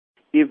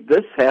if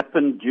this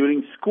happened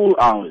during school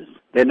hours,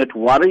 then it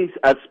worries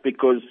us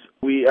because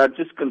we are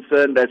just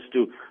concerned as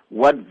to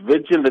what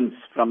vigilance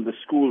from the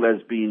school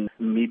has been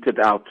meted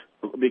out.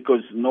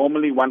 Because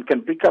normally one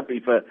can pick up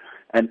if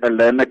a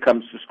learner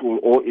comes to school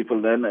or if a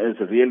learner is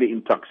really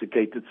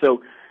intoxicated.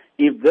 So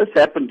if this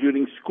happened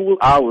during school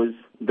hours,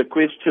 the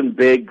question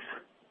begs,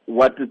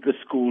 what did the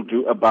school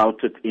do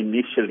about it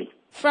initially?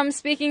 From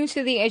speaking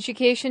to the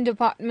education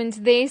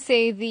department, they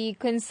say the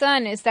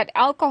concern is that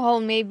alcohol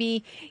may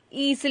be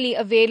easily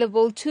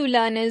available to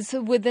learners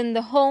within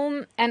the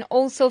home and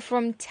also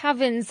from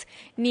taverns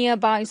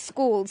nearby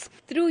schools.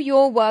 Through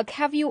your work,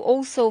 have you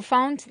also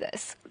found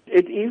this?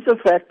 It is a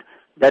fact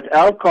that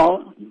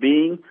alcohol,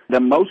 being the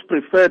most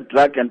preferred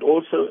drug and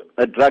also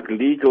a drug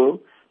legal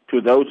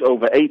to those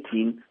over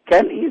 18,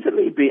 can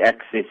easily be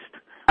accessed.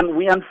 And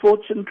we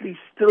unfortunately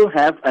still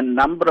have a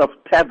number of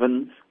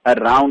taverns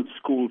around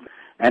schools.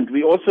 And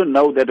we also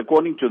know that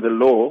according to the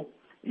law,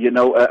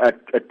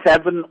 a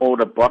tavern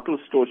or a bottle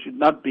store should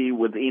not be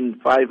within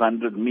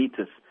 500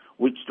 meters,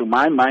 which to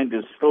my mind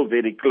is still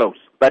very close.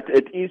 But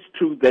it is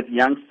true that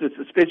youngsters,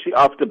 especially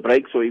after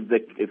breaks or if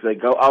they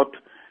go out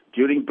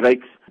during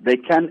breaks, they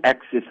can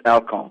access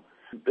alcohol.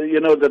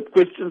 The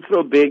question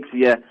still begs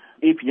here,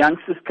 if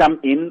youngsters come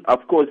in,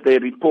 of course they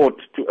report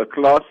to a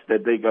class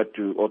that they go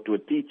to or to a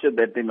teacher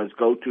that they must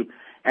go to.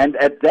 And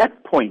at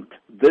that point,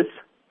 this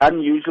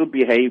unusual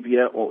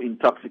behavior or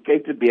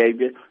intoxicated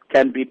behavior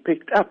can be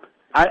picked up.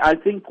 I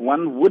think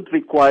one would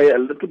require a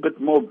little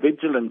bit more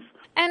vigilance.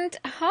 And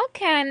how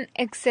can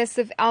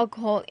excessive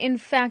alcohol in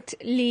fact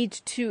lead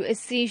to a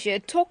seizure?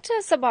 Talk to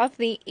us about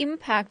the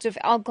impact of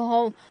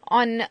alcohol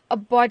on a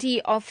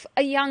body of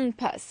a young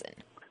person.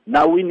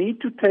 Now we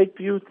need to take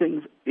few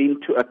things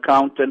into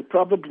account and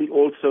probably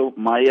also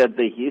mire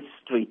the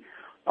history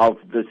of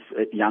this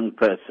young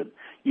person.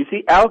 You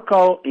see,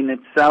 alcohol in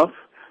itself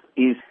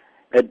is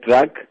a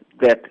drug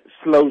that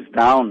slows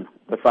down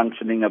the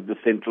functioning of the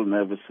central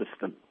nervous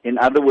system. In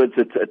other words,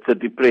 it's a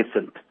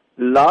depressant.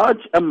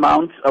 Large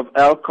amounts of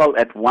alcohol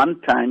at one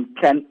time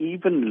can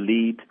even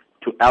lead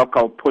to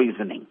alcohol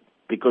poisoning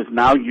because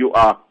now you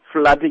are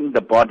flooding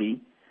the body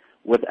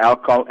with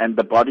alcohol and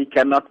the body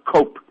cannot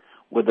cope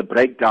with the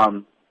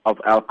breakdown of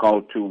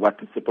alcohol to what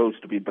is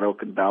supposed to be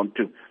broken down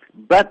to.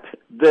 But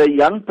the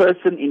young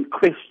person in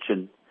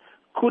question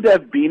could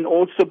have been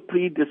also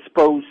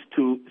predisposed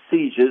to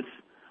seizures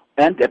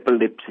and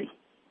epilepsy.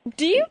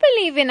 Do you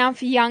believe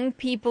enough young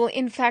people,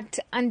 in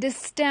fact,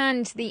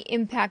 understand the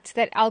impact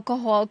that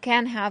alcohol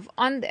can have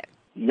on them?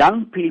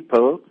 Young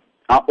people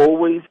are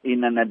always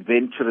in an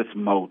adventurous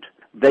mode.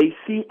 They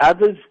see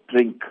others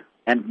drink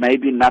and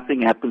maybe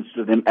nothing happens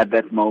to them at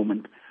that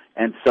moment.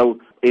 And so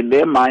in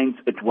their minds,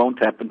 it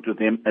won't happen to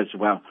them as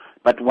well.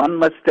 But one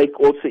must take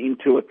also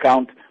into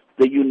account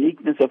the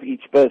uniqueness of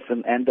each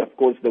person and, of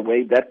course, the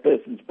way that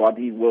person's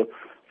body will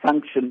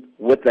function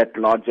with that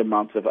large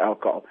amounts of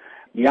alcohol.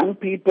 Young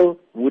people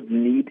would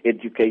need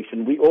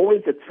education. We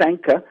always at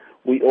SANCA,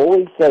 we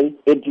always say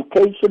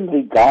education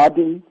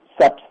regarding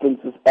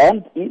substances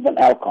and even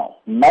alcohol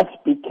must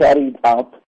be carried out